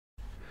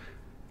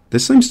There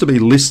seems to be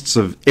lists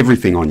of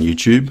everything on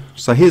YouTube,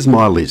 so here's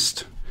my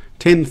list.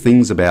 10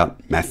 things about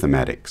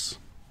mathematics.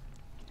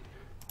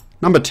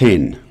 Number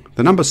 10.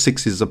 The number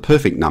 6 is a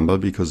perfect number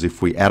because if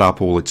we add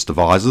up all its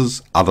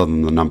divisors, other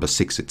than the number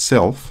 6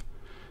 itself,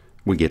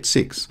 we get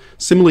 6.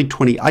 Similarly,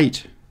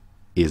 28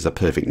 is a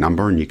perfect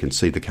number, and you can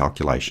see the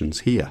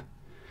calculations here.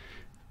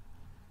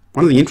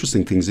 One of the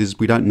interesting things is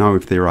we don't know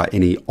if there are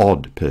any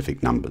odd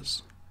perfect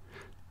numbers.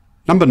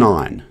 Number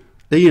 9.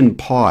 E and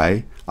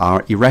pi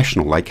are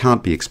irrational. They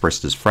can't be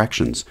expressed as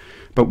fractions,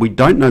 but we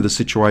don't know the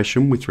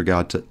situation with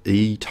regard to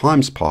e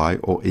times pi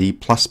or e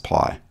plus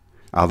pi.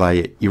 Are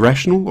they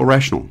irrational or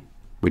rational?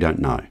 We don't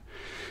know.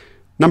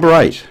 Number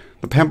 8.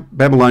 The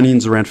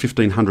Babylonians around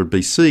 1500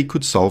 BC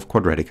could solve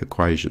quadratic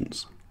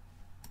equations.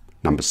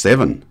 Number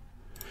 7.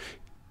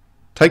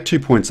 Take 2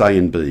 points A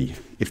and B.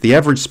 If the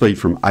average speed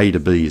from A to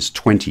B is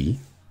 20,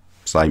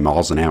 say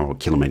miles an hour or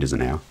kilometres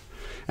an hour,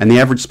 and the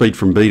average speed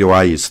from B to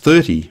A is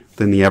 30,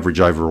 then the average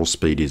overall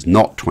speed is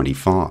not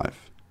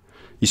 25.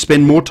 You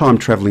spend more time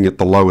travelling at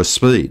the lower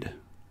speed,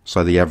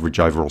 so the average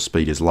overall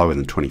speed is lower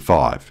than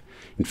 25.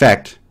 In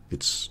fact,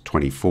 it's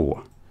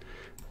 24.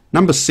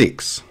 Number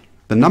 6.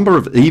 The number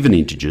of even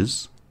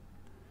integers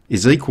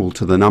is equal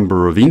to the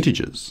number of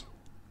integers,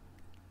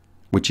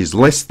 which is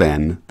less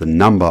than the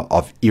number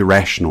of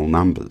irrational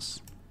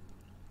numbers.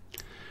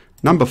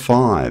 Number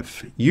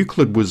 5.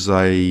 Euclid was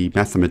a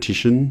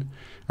mathematician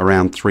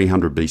around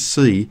 300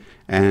 BC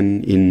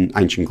and in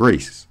ancient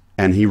Greece,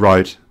 and he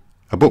wrote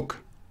a book,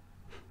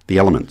 The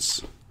Elements.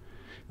 It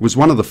was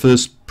one of the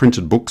first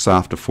printed books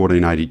after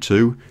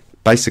 1482,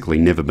 basically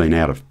never been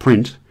out of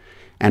print,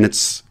 and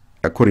it's,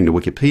 according to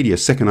Wikipedia,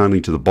 second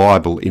only to the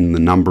Bible in the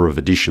number of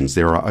editions.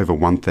 There are over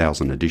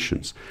 1,000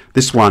 editions.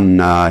 This one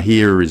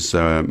here is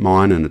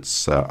mine, and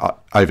it's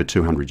over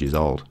 200 years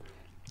old.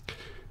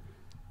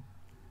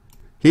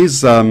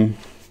 Here's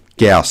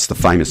Gauss, the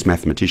famous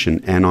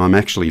mathematician, and I'm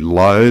actually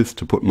loath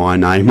to put my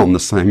name on the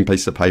same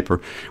piece of paper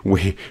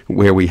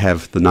where we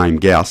have the name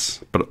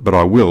Gauss, but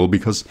I will,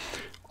 because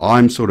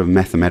I'm sort of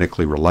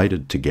mathematically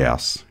related to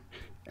Gauss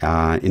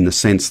in the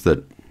sense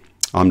that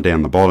I'm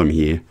down the bottom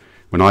here.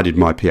 When I did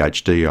my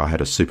PhD, I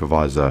had a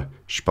supervisor,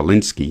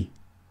 Spalinsky,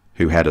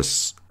 who had a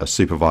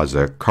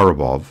supervisor,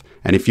 Korobov,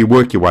 and if you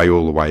work your way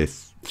all the way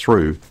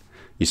through,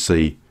 you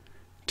see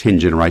 10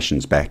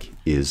 generations back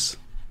is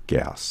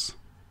Gauss.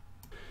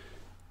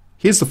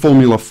 Here's the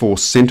formula for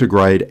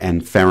centigrade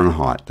and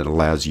Fahrenheit that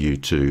allows you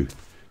to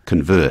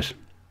convert.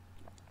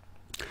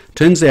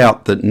 Turns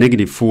out that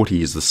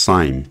 -40 is the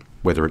same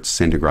whether it's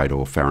centigrade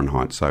or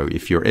Fahrenheit, so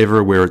if you're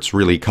ever where it's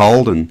really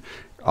cold, and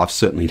I've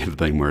certainly never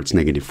been where it's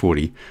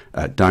 -40,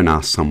 don't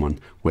ask someone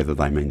whether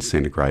they mean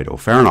centigrade or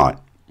Fahrenheit.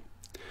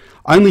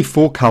 Only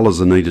 4 colours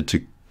are needed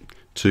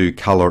to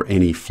colour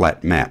any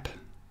flat map.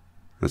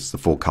 That's the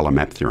 4-colour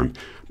map theorem.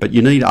 But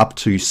you need up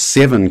to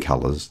 7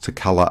 colours to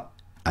colour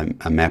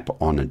a map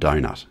on a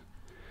donut.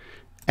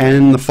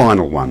 And the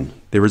final one.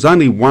 There is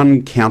only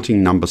one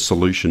counting number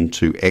solution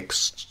to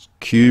x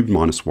cubed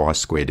minus y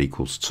squared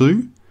equals 2.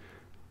 You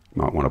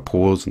might want to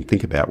pause and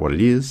think about what it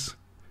is.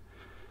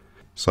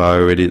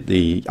 So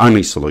the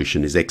only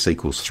solution is x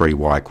equals 3,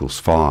 y equals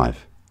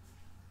 5.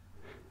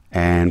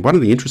 And one of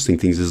the interesting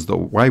things is the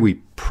way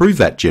we prove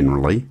that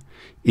generally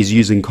is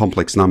using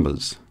complex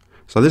numbers.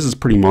 So this is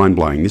pretty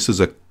mind-blowing. This is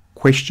a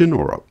question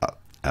or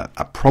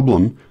a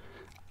problem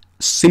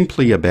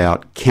simply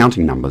about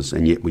counting numbers,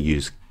 and yet we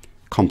use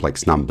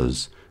complex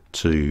numbers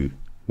to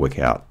work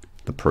out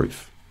the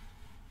proof.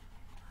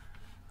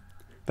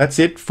 That's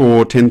it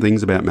for 10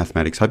 things about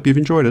mathematics. Hope you've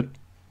enjoyed it.